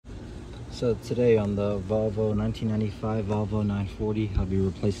So today on the Volvo 1995 Volvo 940, I'll be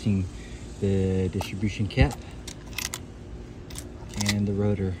replacing the distribution cap and the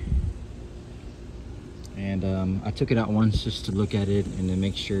rotor. And I took it out once just to look at it and to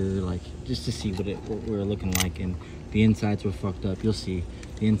make sure, like, just to see what we're looking like. And the insides were fucked up. You'll see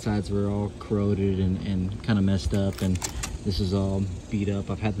the insides were all corroded and kind of messed up, and this is all beat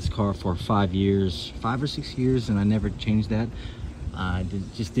up. I've had this car for 5 years, 5 or 6 years, and I never changed that. I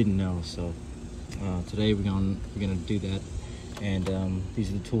just didn't know. So today we're gonna do that. And these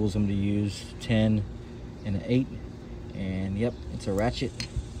are the tools I'm gonna use: 10 and an 8. And yep, it's a ratchet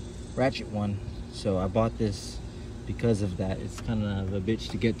one. So I bought this because of that. It's kind of a bitch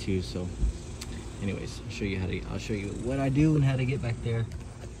to get to. So anyways, I'll show you what I do and how to get back there.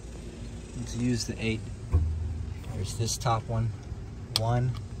 Let's use the 8. There's this top one,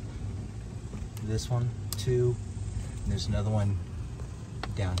 this one, 2, and there's another one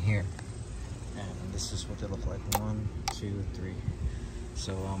down here. And this is what they look like: 1, 2, 3.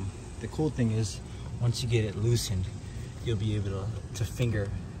 So the cool thing is, once you get it loosened, you'll be able to finger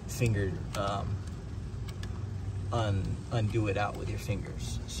undo it out with your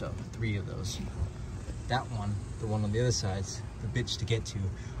fingers. So 3 of those. That one, the one on the other side's the bitch to get to.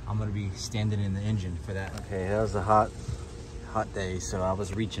 I'm gonna be standing in the engine for that. Okay, that was a hot day, so I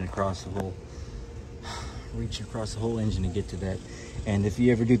was reaching across the whole engine to get to that. And if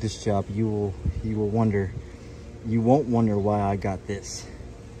you ever do this job, you won't wonder why I got this,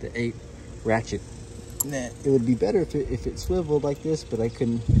 the 8 ratchet. Nah, it would be better if it swiveled like this, but I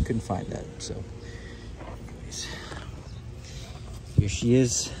couldn't find that. So anyways, here she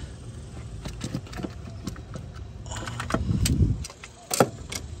is.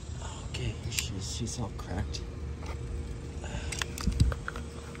 Okay, here she is. She's all cracked.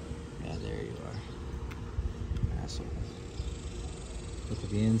 Yeah, there you are. Asshole. Look at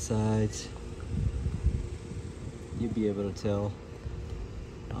the insides. You'll be able to tell.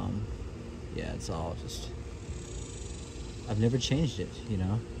 Yeah, it's all just, I've never changed it, you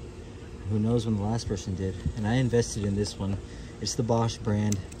know. Who knows when the last person did. And I invested in this one. It's the Bosch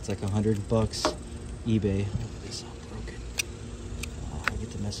brand. It's like $100 eBay. Look at this, all broken. Oh, I'll get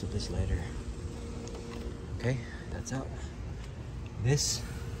to mess with this later. Okay, that's out. This,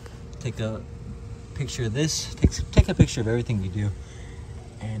 take a picture of this. Take a picture of everything you do.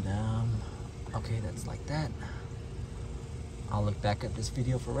 And okay, that's like that. I'll look back at this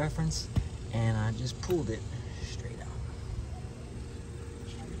video for reference, and I just pulled it straight out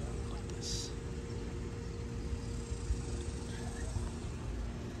like this.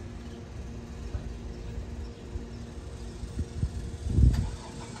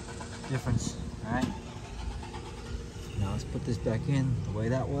 Difference, all right? Now let's put this back in the way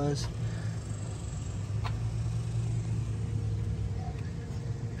that was.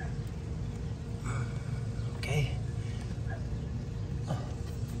 Okay.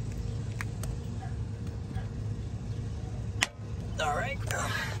 All right,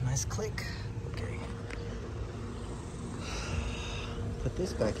 nice click. Okay, put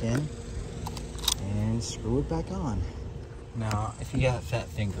this back in and screw it back on. Now, if you have fat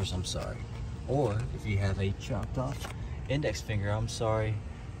fingers, I'm sorry. Or if you have a chopped off index finger, I'm sorry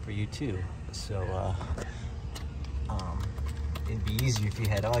for you too. So it'd be easier if you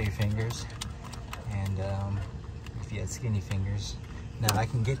had all your fingers, and if you had skinny fingers. Now I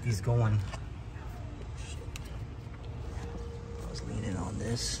can get these going. Leaning on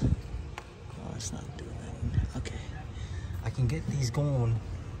this. Oh, it's not doing that. Okay, I can get these going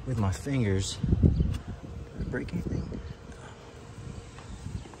with my fingers. Did I break anything?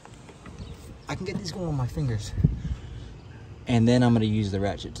 I can get these going with my fingers, and then I'm gonna use the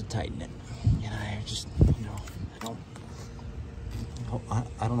ratchet to tighten it. And I just, you know,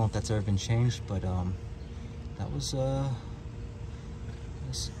 I don't know if that's ever been changed, but that was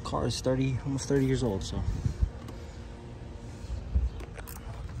this car is almost 30 years old, so.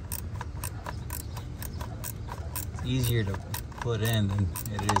 Easier to put in than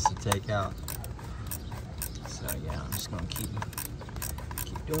it is to take out. So yeah, I'm just gonna keep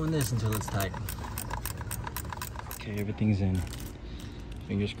doing this until it's tight. Okay, everything's in.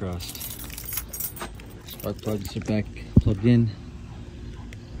 Fingers crossed. Spark plugs are back plugged in.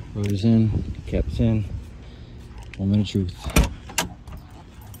 Rotor's in, cap's in. Moment of truth.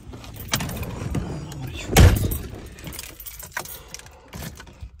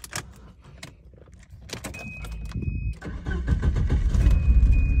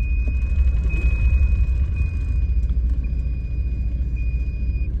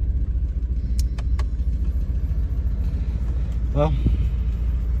 Well,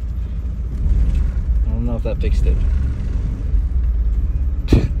 I don't know if that fixed it.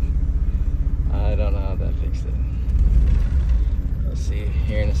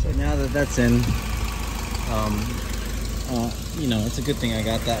 that's in. You know, it's a good thing I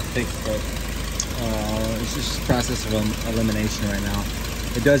got that fixed, but it's just a process of elimination right now.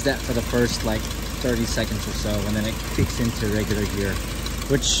 It does that for the first like 30 seconds or so, and then it kicks into regular gear,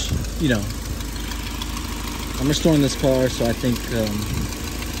 which, you know, I'm restoring this car, so I think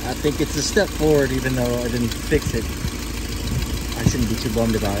it's a step forward, even though I didn't fix it. I shouldn't be too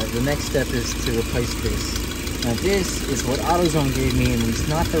bummed about it. The next step is to replace this. Now this is what AutoZone gave me, and it's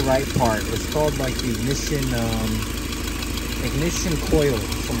not the right part. It's called like the ignition coil,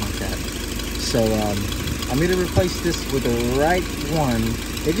 something like that. So I'm gonna replace this with the right one.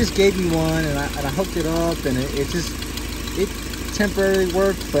 They just gave me one, and I hooked it up, and it temporarily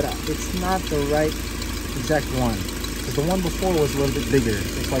worked, but it's not the right exact one, because the one before was a little bit bigger.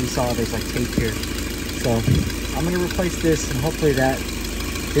 That's why you saw there's like tape here. So I'm gonna replace this, and hopefully that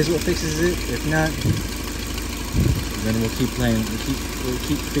is what fixes it. If not, then we'll keep playing. We'll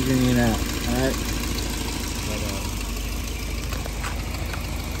keep figuring it out. All right. But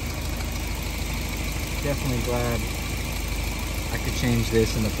definitely glad I could change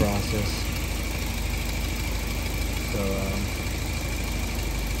this in the process. So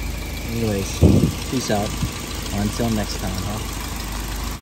anyways, peace out. Until next time, huh?